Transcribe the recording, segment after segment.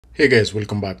Hey guys,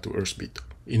 welcome back to Earthbeat.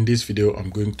 In this video, I'm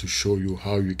going to show you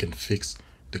how you can fix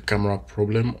the camera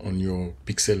problem on your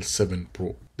Pixel 7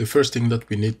 Pro. The first thing that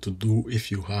we need to do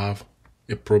if you have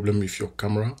a problem with your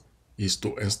camera is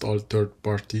to install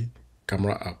third-party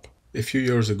camera app. A few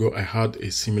years ago, I had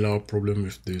a similar problem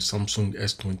with the Samsung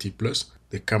S20 Plus.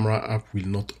 The camera app will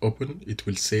not open, it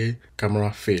will say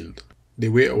camera failed. The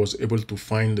way I was able to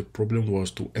find the problem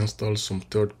was to install some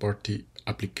third-party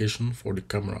application for the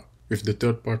camera. With the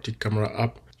third-party camera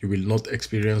app, you will not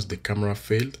experience the camera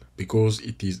failed because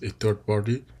it is a third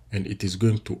party and it is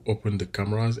going to open the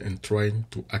cameras and trying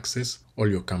to access all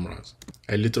your cameras.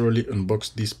 I literally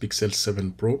unboxed this Pixel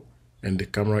 7 Pro and the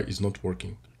camera is not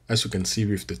working. As you can see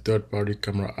with the third-party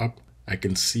camera app, I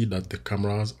can see that the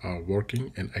cameras are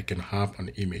working and I can have an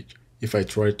image. If I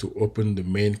try to open the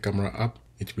main camera app,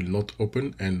 it will not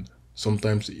open and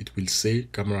sometimes it will say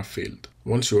camera failed.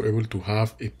 Once you're able to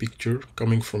have a picture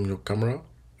coming from your camera,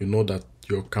 you know that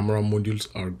your camera modules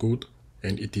are good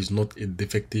and it is not a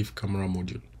defective camera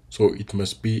module. So it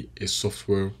must be a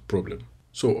software problem.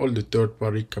 So all the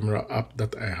third-party camera app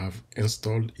that I have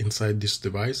installed inside this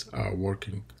device are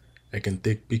working. I can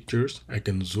take pictures, I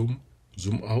can zoom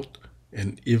out,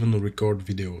 and even record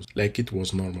videos like it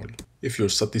was normal. If you're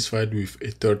satisfied with a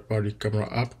third-party camera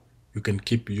app, you can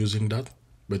keep using that,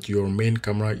 but your main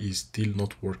camera is still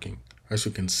not working. As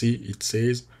you can see, it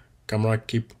says camera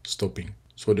keep stopping.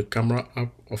 So the camera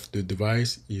app of the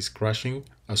device is crashing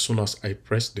as soon as I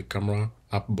press the camera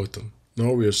app button.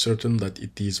 Now we are certain that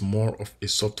it is more of a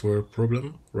software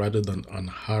problem rather than a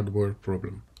hardware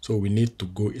problem. So we need to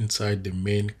go inside the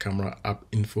main camera app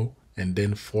info and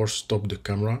then force stop the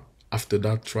camera. After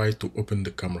that, try to open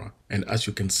the camera. And as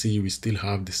you can see, we still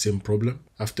have the same problem.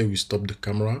 After we stop the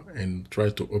camera and try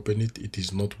to open it, it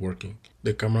is not working.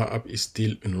 The camera app is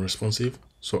still unresponsive.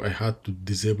 So I had to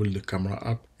disable the camera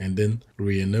app and then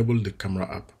re-enable the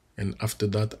camera app. And after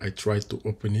that, I tried to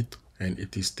open it and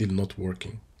it is still not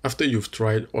working. After you've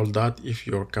tried all that, if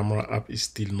your camera app is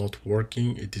still not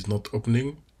working, it is not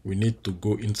opening, we need to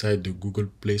go inside the Google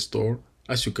Play Store.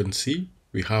 As you can see,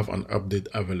 we have an update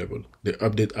available. The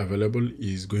update available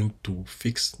is going to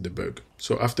fix the bug.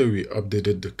 So after we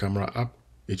updated the camera app,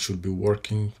 it should be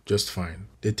working just fine.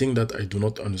 The thing that I do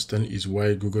not understand is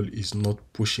why Google is not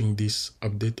pushing this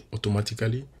update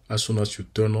automatically as soon as you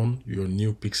turn on your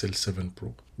new Pixel 7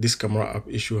 Pro. This camera app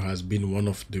issue has been one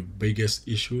of the biggest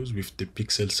issues with the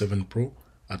Pixel 7 Pro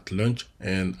at launch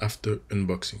and after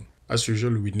unboxing. As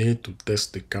usual, we need to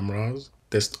test the cameras,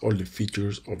 test all the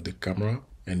features of the camera,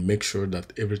 and make sure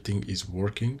that everything is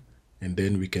working, and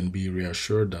then we can be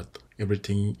reassured that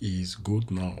everything is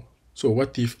good now. So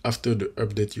what if after the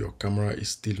update your camera is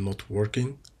still not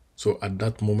working? So at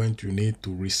that moment you need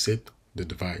to reset the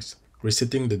device.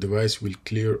 Resetting the device will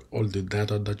clear all the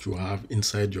data that you have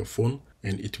inside your phone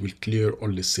and it will clear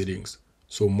all the settings.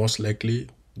 So most likely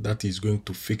that is going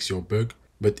to fix your bug,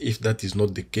 but if that is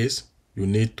not the case, you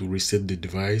need to reset the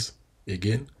device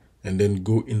again and then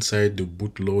go inside the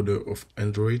bootloader of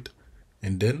Android,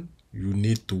 and then you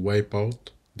need to wipe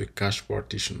out the cache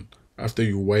partition. After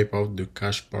you wipe out the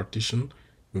cache partition,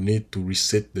 you need to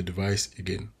reset the device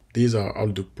again. These are all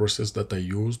the process that I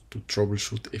use to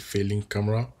troubleshoot a failing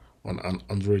camera on an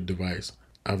Android device.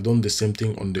 I've done the same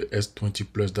thing on the S20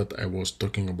 Plus that I was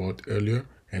talking about earlier,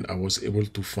 and I was able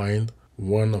to find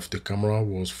one of the camera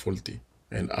was faulty.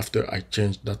 And after I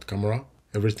changed that camera,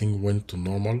 everything went to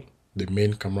normal. The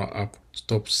main camera app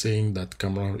stopped saying that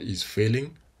camera is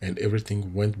failing and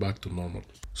everything went back to normal.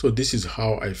 So this is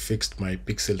how I fixed my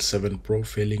Pixel 7 Pro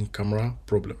failing camera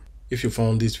problem. If you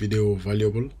found this video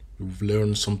valuable, you've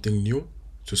learned something new,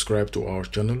 subscribe to our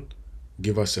channel,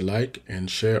 give us a like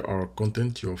and share our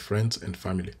content to your friends and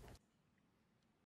family.